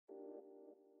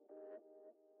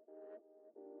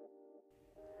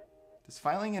Does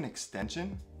filing an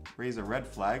extension raise a red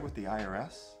flag with the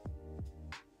IRS?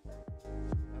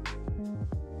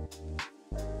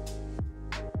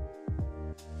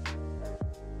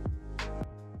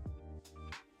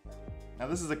 Now,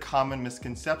 this is a common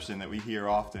misconception that we hear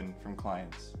often from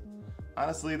clients.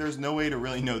 Honestly, there's no way to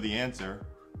really know the answer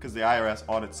because the IRS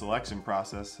audit selection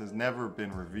process has never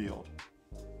been revealed.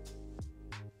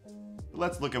 But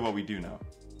let's look at what we do know.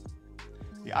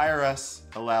 The IRS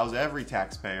allows every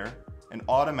taxpayer an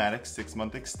automatic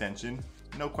 6-month extension,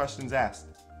 no questions asked.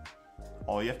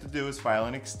 All you have to do is file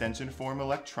an extension form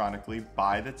electronically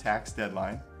by the tax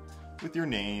deadline with your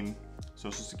name,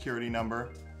 social security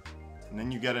number, and then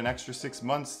you get an extra 6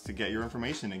 months to get your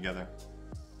information together.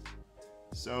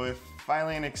 So if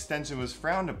filing an extension was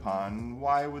frowned upon,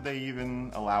 why would they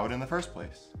even allow it in the first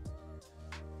place?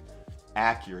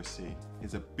 Accuracy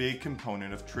is a big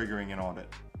component of triggering an audit.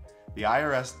 The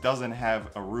IRS doesn't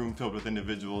have a room filled with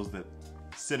individuals that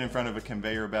sit in front of a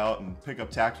conveyor belt and pick up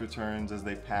tax returns as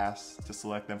they pass to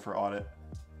select them for audit.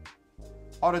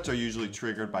 Audits are usually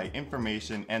triggered by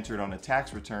information entered on a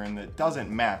tax return that doesn't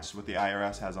match what the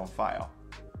IRS has on file.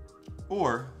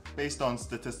 Or, based on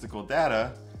statistical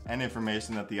data and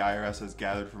information that the IRS has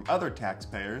gathered from other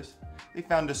taxpayers, they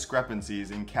found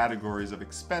discrepancies in categories of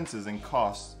expenses and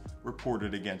costs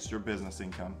reported against your business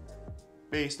income,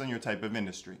 based on your type of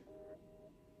industry.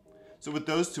 So with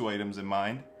those two items in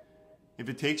mind, if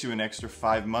it takes you an extra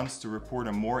 5 months to report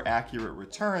a more accurate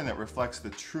return that reflects the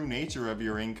true nature of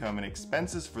your income and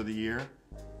expenses for the year,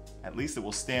 at least it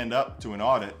will stand up to an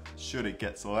audit should it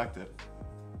get selected.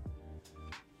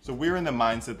 So we're in the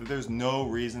mindset that there's no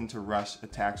reason to rush a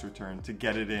tax return to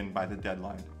get it in by the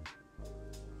deadline.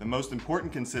 The most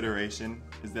important consideration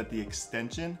is that the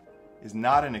extension is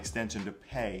not an extension to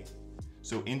pay,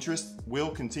 so interest will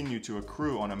continue to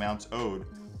accrue on amounts owed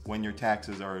when your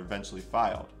taxes are eventually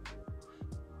filed.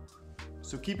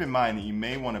 So keep in mind that you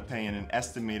may want to pay in an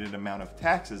estimated amount of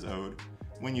taxes owed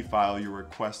when you file your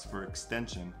request for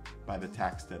extension by the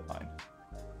tax deadline.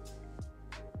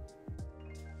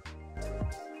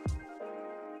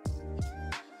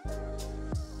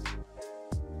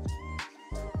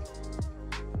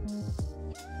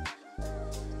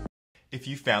 If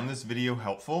you found this video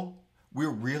helpful, we're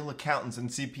real accountants and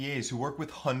CPAs who work with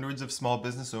hundreds of small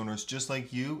business owners just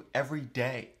like you every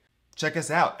day. Check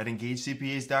us out at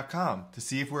engagecpas.com to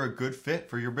see if we're a good fit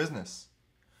for your business.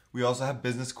 We also have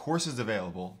business courses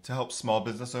available to help small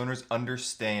business owners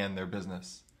understand their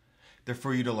business. They're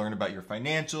for you to learn about your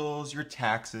financials, your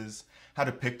taxes, how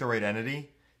to pick the right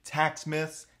entity, tax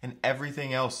myths, and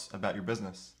everything else about your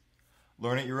business.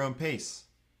 Learn at your own pace.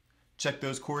 Check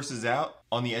those courses out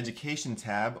on the Education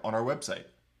tab on our website.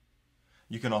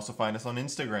 You can also find us on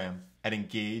Instagram at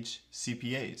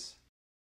engagecpas.